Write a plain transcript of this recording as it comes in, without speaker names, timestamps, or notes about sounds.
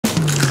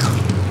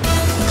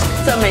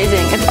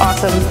amazing. It's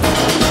awesome.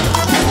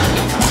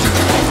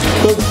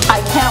 Good. I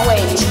can't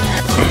wait.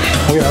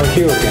 We are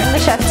here again. The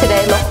chef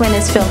today, Lokman,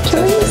 is filmed.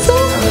 Teresa.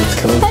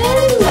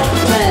 Hey,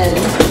 Lokman.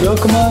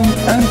 Lokman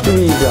and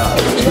Teresa.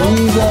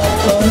 Teresa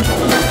and...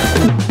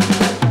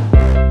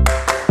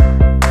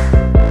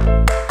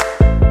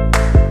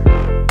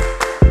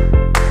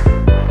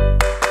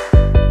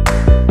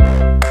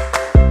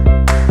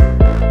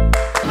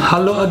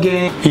 Hello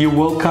again. You're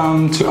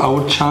welcome to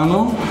our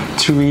channel,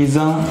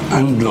 Teresa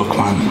and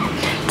Lokman.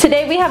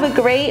 Today we have a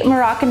great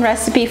Moroccan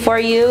recipe for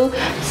you,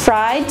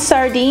 fried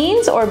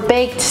sardines or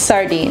baked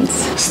sardines.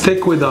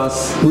 Stick with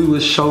us, we will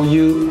show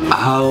you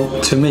how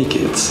to make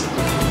it.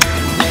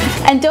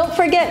 And don't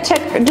forget,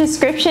 check the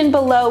description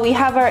below. We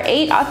have our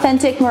 8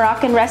 authentic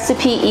Moroccan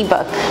recipe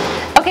ebook.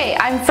 Okay,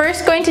 I'm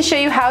first going to show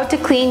you how to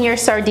clean your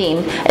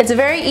sardine. It's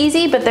very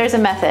easy, but there's a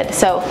method,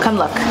 so come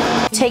look.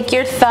 Take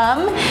your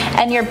thumb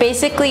and you're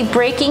basically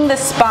breaking the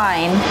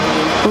spine.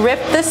 Rip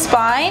the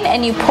spine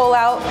and you pull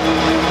out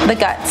the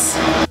guts.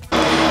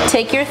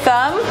 Take your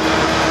thumb,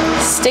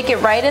 stick it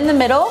right in the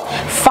middle,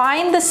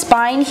 find the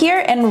spine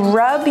here and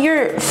rub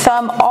your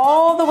thumb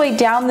all the way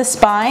down the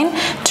spine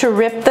to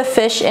rip the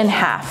fish in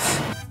half.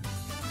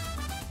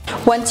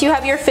 Once you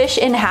have your fish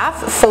in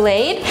half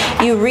filleted,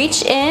 you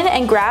reach in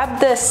and grab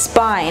the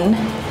spine.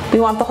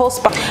 We want the whole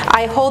spine.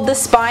 I hold the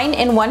spine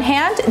in one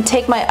hand and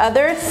take my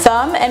other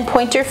thumb and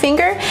pointer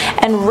finger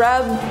and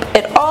rub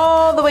it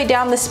all the way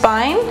down the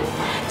spine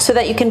so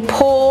that you can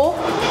pull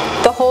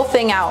the whole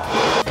thing out.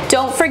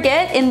 Don't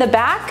forget, in the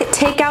back,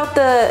 take out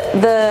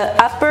the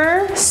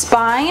upper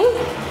spine.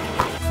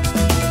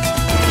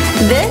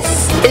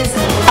 This is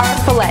our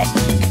fillet.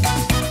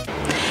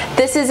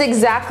 This is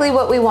exactly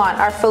what we want,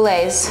 our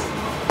fillets.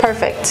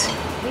 Perfect.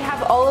 We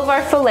have all of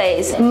our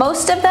fillets.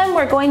 Most of them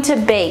we're going to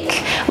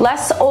bake.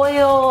 Less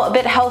oil, a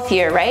bit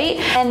healthier, right?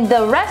 And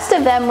the rest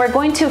of them we're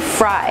going to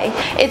fry.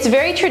 It's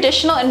very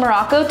traditional in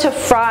Morocco to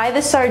fry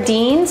the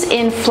sardines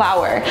in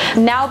flour.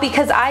 Now,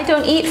 because I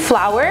don't eat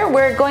flour,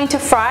 we're going to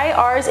fry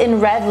ours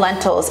in red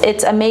lentils.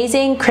 It's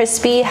amazing,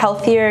 crispy,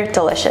 healthier,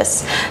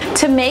 delicious.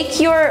 To make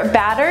your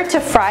batter to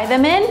fry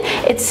them in,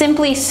 it's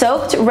simply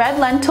soaked red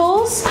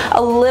lentils,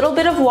 a little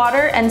bit of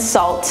water, and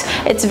salt.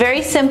 It's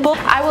very simple.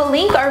 I will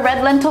link our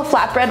red lentil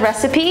flatbread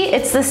recipe.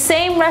 It's the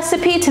same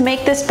recipe to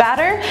make this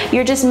batter.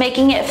 You're just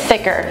making it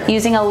thicker,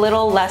 using a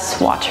little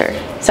less water.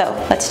 So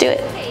let's do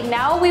it. Okay,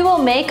 now we will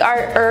make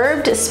our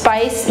herbed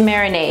spice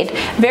marinade.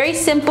 Very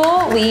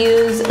simple. We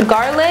use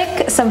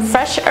garlic, some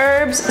fresh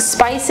herbs,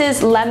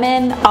 spices,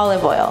 lemon,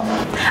 olive oil.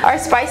 Our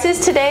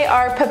spices today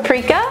are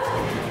paprika,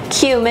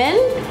 cumin,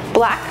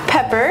 black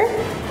pepper,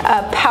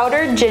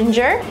 powdered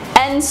ginger,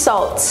 and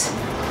salt.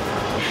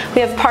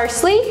 We have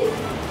parsley,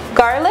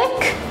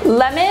 garlic,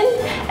 lemon,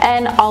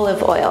 and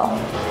olive oil.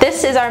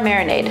 This is our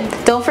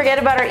marinade. Don't forget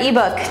about our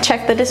ebook.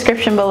 Check the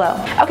description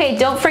below. Okay,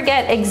 don't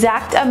forget,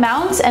 exact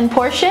amounts and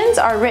portions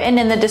are written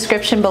in the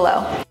description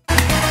below.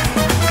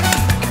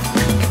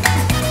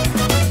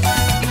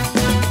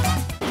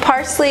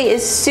 Parsley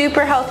is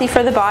super healthy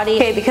for the body.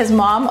 Okay, because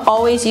mom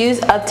always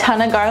used a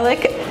ton of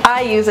garlic,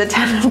 I use a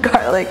ton of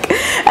garlic.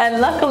 And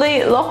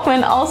luckily,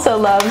 Lokman also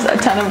loves a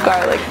ton of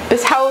garlic.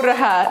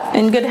 Essaouira,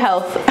 in good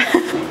health.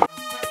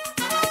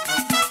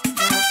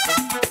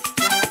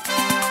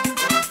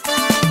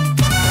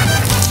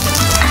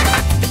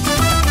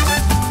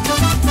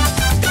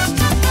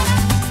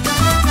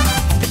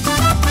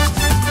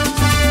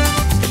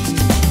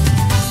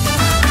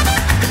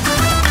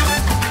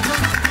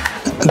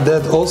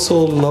 Dad also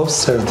loves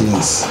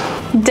sardines.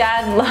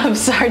 Dad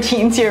loves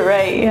sardines, you're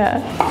right,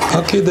 yeah.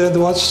 Okay, Dad,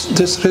 watch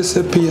this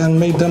recipe and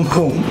make them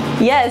home.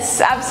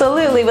 Yes,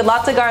 absolutely, with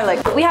lots of garlic.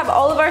 We have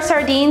all of our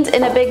sardines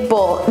in a big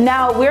bowl.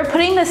 Now, we're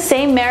putting the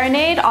same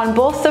marinade on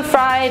both the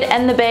fried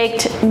and the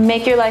baked.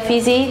 Make your life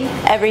easy,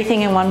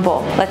 everything in one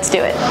bowl. Let's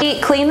do it. We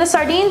cleaned the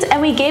sardines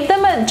and we gave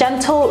them a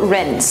gentle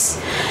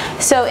rinse.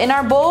 So in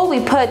our bowl, we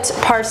put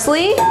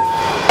parsley,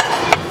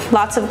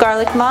 lots of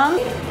garlic, mom,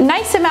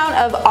 nice amount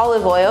of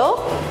olive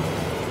oil.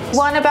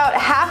 Want about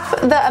half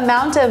the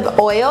amount of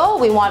oil,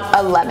 we want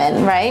a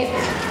lemon, right?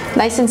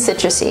 Nice and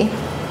citrusy.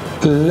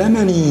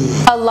 Lemony.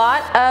 A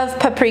lot of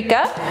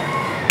paprika.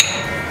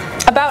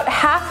 About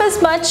half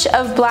as much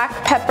of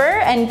black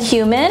pepper and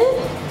cumin.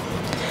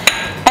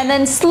 And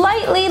then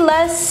slightly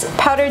less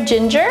powdered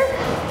ginger.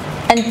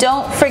 And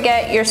don't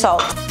forget your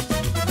salt.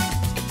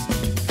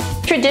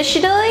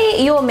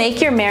 Traditionally, you will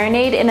make your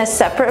marinade in a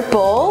separate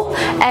bowl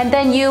and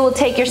then you will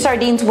take your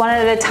sardines one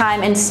at a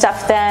time and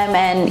stuff them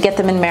and get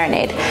them in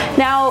marinade.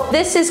 Now,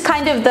 this is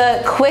kind of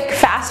the quick,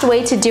 fast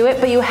way to do it,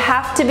 but you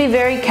have to be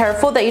very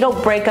careful that you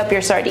don't break up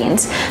your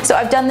sardines. So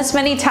I've done this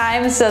many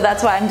times, so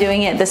that's why I'm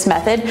doing it this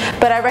method.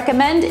 But I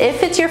recommend,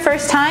 if it's your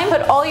first time,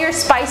 put all your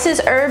spices,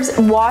 herbs,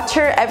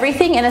 water,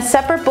 everything in a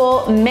separate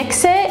bowl,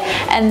 mix it,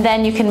 and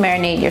then you can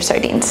marinate your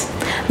sardines.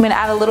 I'm gonna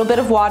add a little bit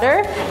of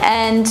water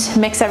and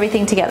mix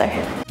everything together.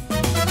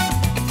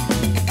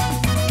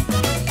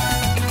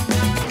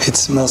 It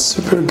smells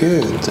super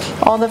good.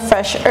 All the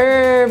fresh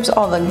herbs,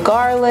 all the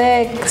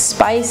garlic,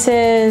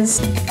 spices.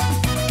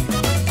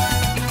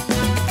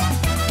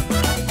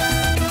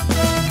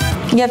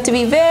 You have to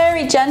be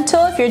very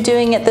gentle if you're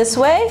doing it this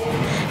way,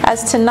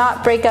 as to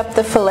not break up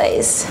the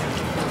fillets.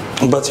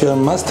 But you're a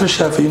master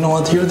chef, you know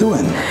what you're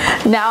doing.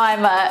 Now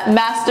I'm a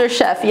master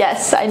chef,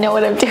 yes, I know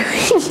what I'm doing.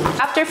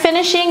 After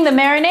finishing the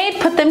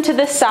marinade, put them to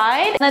the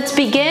side. Let's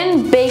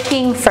begin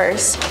baking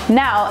first.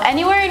 Now,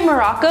 anywhere in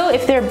Morocco,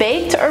 if they're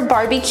baked or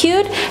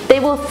barbecued, they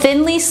will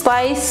thinly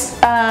slice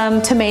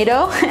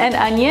tomato and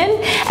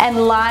onion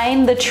and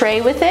line the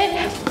tray with it,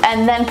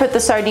 and then put the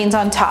sardines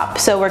on top.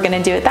 So we're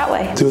gonna do it that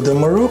way. Do the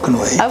Moroccan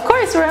way. Of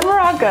course, we're in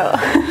Morocco.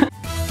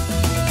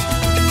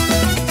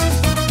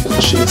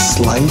 She's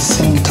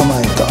slicing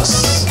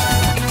tomatoes.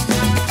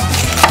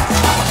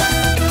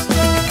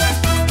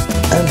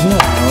 And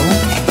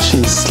now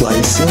she's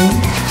slicing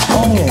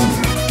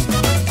onion.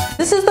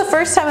 This is the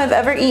first time I've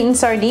ever eaten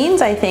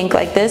sardines, I think,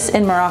 like this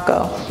in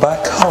Morocco.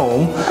 Back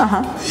home,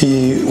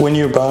 when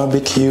you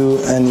barbecue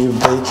and you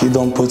bake, you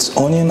don't put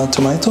onion or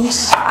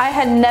tomatoes? I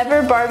had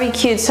never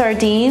barbecued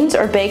sardines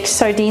or baked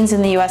sardines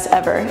in the US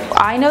ever.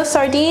 I know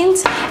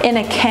sardines in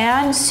a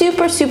can,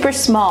 super, super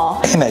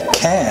small. In a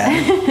can?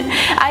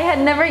 I had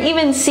never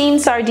even seen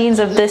sardines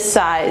of this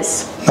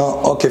size. No,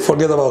 okay,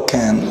 forget about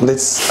can.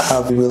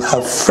 We'll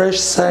have fresh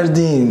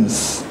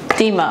sardines.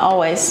 Qdima,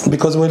 always.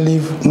 Because we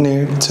live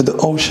near to the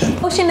ocean.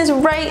 The ocean is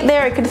right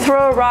there. It could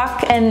throw a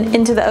rock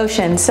into the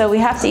ocean, so we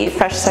have to eat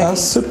fresh sardines.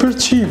 That's super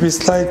cheap.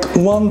 It's like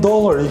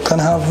 $1. You can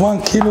have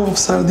 1 kilo of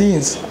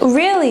sardines.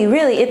 Really,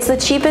 really. It's the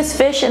cheapest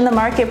fish in the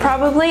market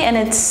probably, and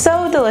it's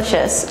so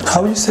delicious.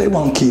 How do you say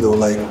 1 kilo?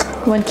 Like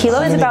 1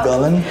 kilo is about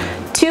gallon?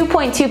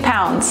 2.2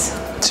 pounds.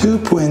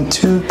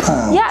 2.2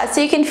 pounds. Yeah, so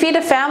you can feed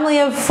a family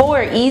of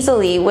 4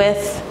 easily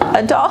with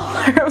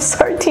 $1 of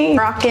sardines.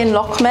 Moroccan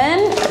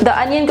lokmen. The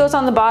onion goes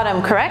on the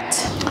bottom,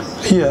 correct?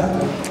 Yeah.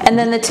 And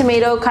then the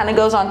tomato kind of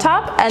goes on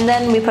top, and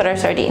then we put our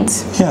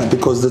sardines. Yeah,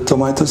 because the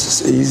tomatoes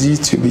is easy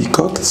to be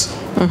cooked,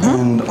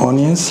 and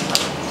onions,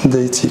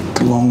 they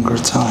take longer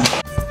time.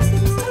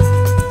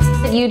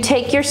 You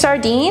take your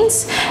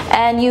sardines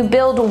and you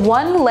build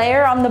 1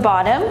 layer on the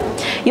bottom.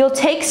 You'll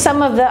take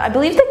some of the, I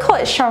believe they call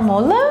it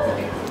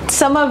Chermoula,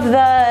 some of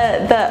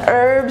the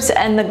herbs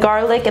and the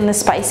garlic and the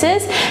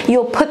spices.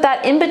 You'll put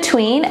that in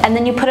between, and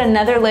then you put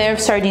another layer of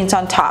sardines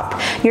on top.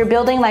 You're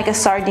building like a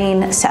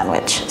sardine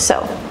sandwich.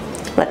 So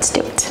let's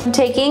do it. I'm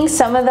taking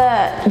some of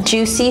the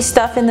juicy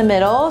stuff in the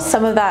middle,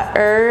 some of that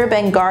herb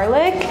and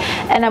garlic,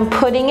 and I'm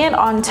putting it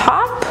on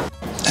top.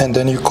 And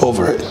then you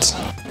cover it.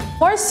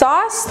 More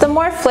sauce, the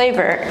more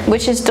flavor,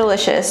 which is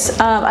delicious.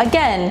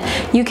 Again,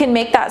 you can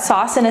make that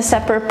sauce in a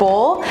separate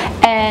bowl,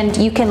 and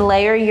you can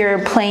layer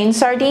your plain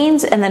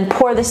sardines and then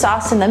pour the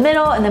sauce in the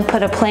middle and then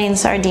put a plain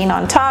sardine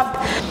on top.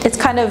 It's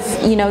kind of,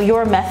 you know,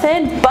 your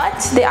method,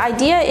 but the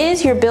idea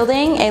is you're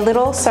building a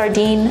little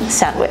sardine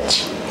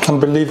sandwich. And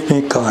believe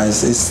me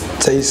guys, it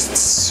tastes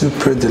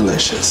super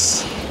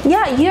delicious.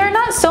 Yeah, you're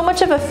not so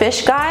much of a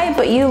fish guy,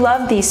 but you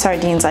love these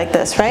sardines like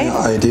this, right? Yeah,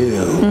 I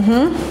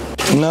do.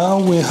 Now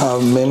we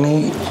have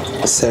mini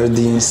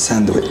sardine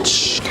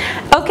sandwich.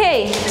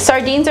 Okay,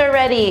 sardines are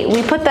ready.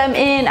 We put them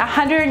in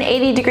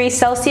 180 degrees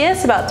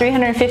Celsius, about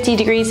 350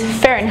 degrees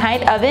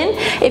Fahrenheit oven.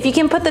 If you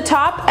can put the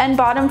top and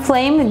bottom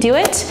flame, do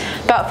it.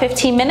 About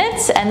 15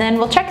 minutes, and then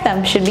we'll check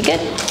them. Should be good.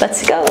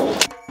 Let's go.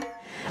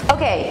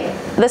 Okay,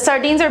 the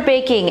sardines are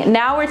baking.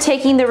 Now we're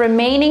taking the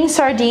remaining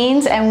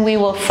sardines and we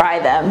will fry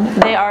them.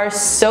 They are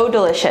so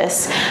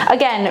delicious.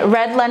 Again,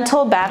 red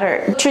lentil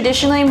batter.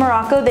 Traditionally in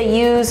Morocco, they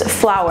use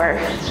flour.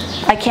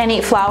 I can't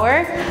eat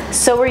flour,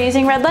 so we're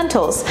using red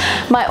lentils.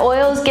 My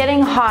oil is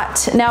getting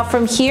hot. Now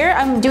from here,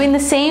 I'm doing the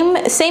same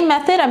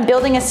method. I'm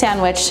building a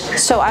sandwich.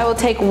 So I will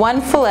take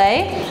 1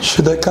 fillet.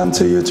 Should I come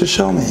to you to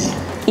show me?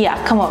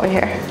 Yeah, come over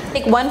here.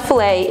 Take 1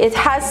 fillet. It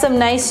has some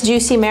nice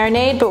juicy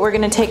marinade, but we're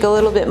gonna take a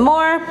little bit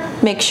more,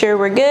 make sure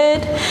we're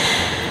good.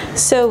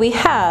 So we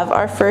have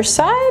our first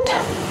side.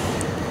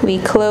 We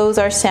close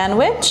our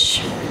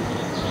sandwich.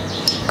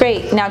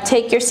 Great, now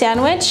take your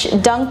sandwich,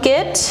 dunk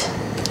it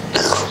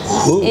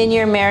in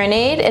your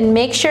marinade, and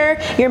make sure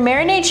your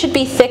marinade should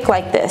be thick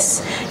like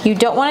this. You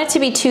don't want it to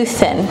be too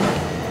thin.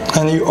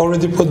 And you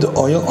already put the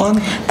oil on?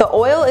 The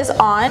oil is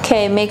on.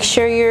 Okay, make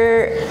sure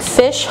your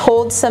fish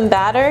holds some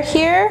batter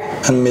here.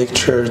 And make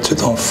sure to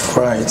don't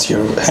fry it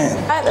your hand.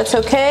 That's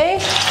okay.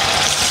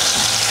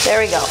 There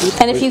we go.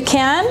 And if you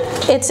can,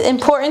 it's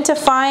important to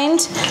find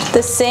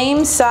the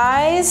same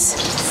size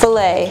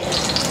fillet.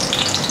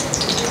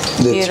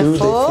 The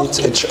Beautiful.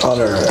 two, they fit each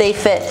other. They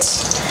fit.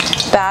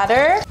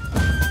 Batter.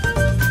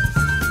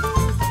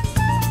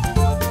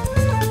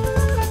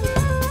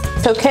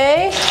 It's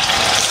okay.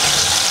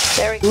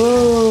 There we go.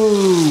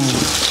 Ooh.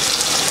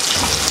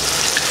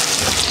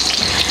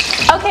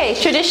 Okay,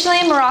 traditionally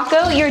in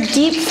Morocco, you're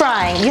deep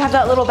frying. You have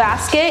that little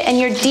basket and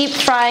you're deep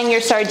frying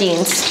your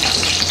sardines.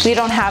 We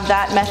don't have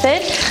that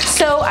method.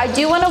 So I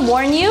do want to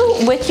warn you,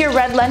 with your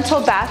red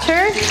lentil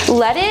batter,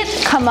 let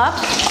it come up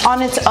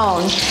on its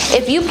own.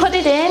 If you put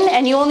it in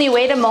and you only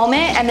wait a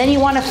moment and then you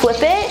want to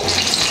flip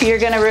it, you're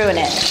gonna ruin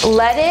it.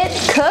 Let it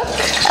cook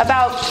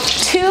about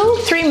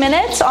 2-3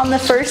 minutes on the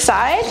first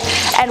side,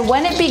 and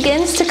when it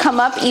begins to come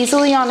up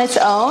easily on its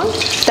own,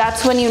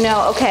 that's when you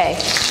know, okay,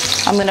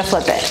 I'm gonna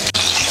flip it.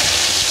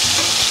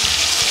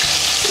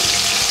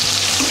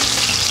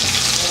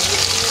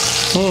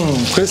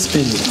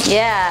 Crispy.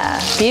 Yeah,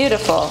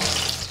 beautiful.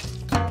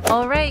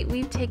 All right,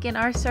 we've taken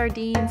our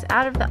sardines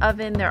out of the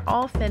oven. They're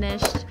all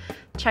finished.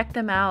 Check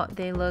them out,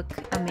 they look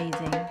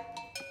amazing.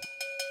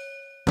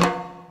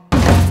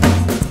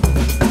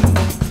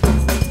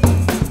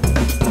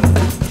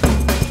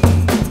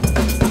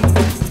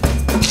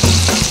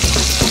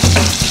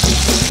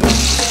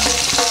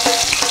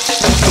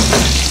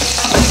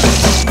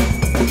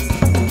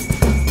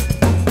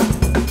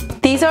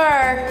 These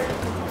are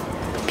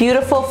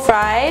beautiful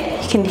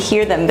fried. You can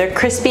hear them. They're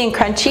crispy and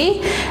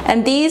crunchy.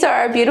 And these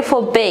are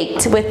beautiful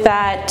baked with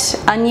that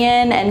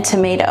onion and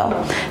tomato.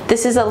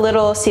 This is a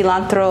little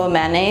cilantro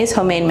mayonnaise,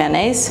 homemade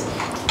mayonnaise.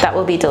 That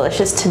will be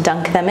delicious to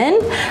dunk them in.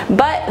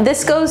 But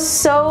this goes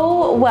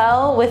so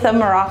well with a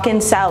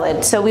Moroccan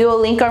salad. So we will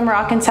link our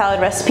Moroccan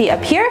salad recipe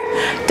up here.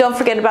 Don't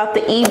forget about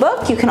the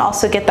ebook. You can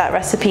also get that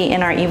recipe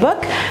in our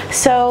ebook.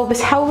 So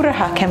Essaouira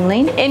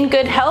kamlin. In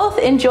good health,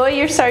 enjoy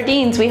your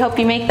sardines. We hope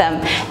you make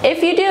them.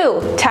 If you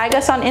do, tag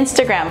us on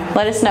Instagram.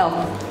 Let us know.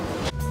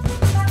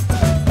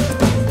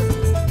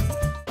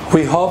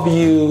 We hope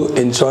you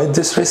enjoyed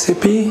this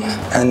recipe,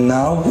 and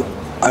now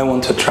I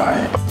want to try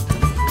it.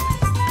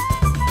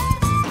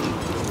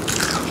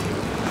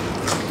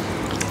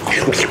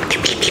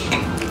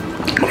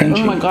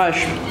 Crunchy. Oh my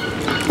gosh.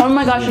 Oh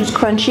my gosh, it's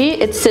crunchy,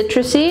 it's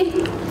citrusy,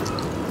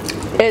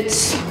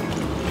 it's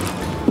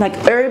like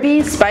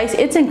herby, spicy,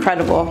 it's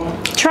incredible.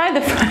 Try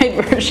the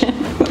fried version.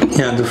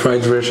 Yeah, the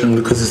fried version,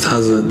 because it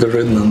has the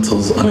red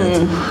lentils on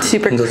it.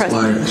 Super and that's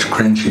why it's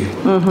crunchy.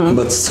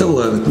 But still,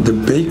 the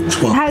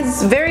baked one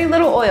has very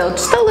little oil,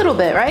 just a little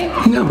bit, right?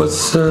 Yeah, but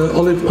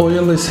olive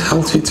oil is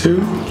healthy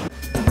too.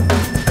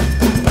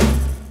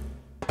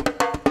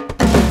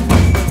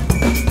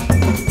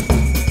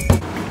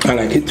 I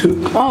like it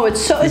too. Oh,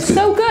 it's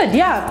so good.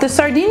 Yeah, the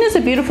sardine is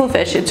a beautiful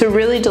fish. It's a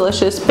really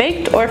delicious,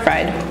 baked or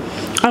fried.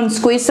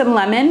 Squeeze some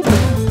lemon.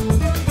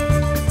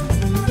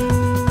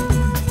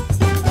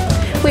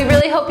 We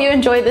really hope you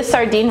enjoyed this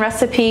sardine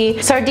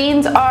recipe.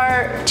 Sardines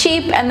are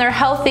cheap and they're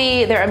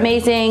healthy, they're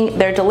amazing,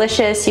 they're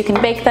delicious. You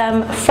can bake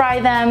them, fry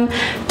them.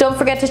 Don't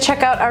forget to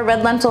check out our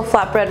red lentil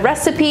flatbread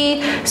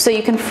recipe so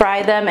you can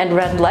fry them in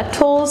red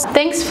lentils.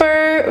 Thanks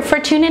for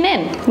tuning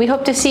in. We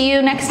hope to see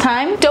you next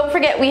time. Don't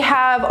forget we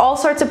have all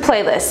sorts of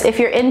playlists. If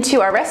you're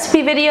into our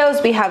recipe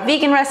videos, we have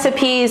vegan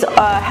recipes,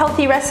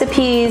 healthy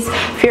recipes.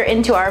 If you're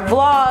into our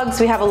vlogs,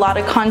 we have a lot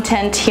of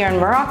content here in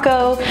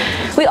Morocco.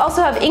 We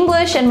also have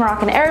English and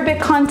Moroccan Arabic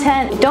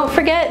content. Don't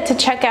forget to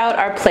check out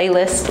our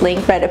playlist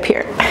link right up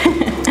here.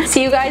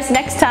 See you guys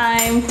next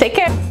time. Take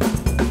care.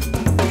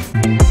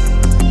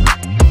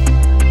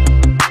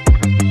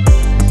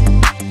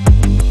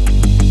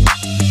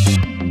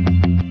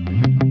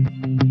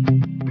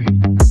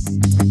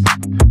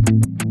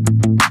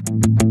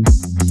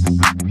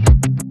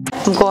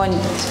 I'm going,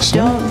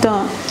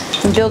 don't.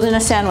 I'm building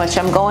a sandwich.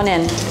 I'm going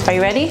in. Are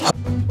you ready?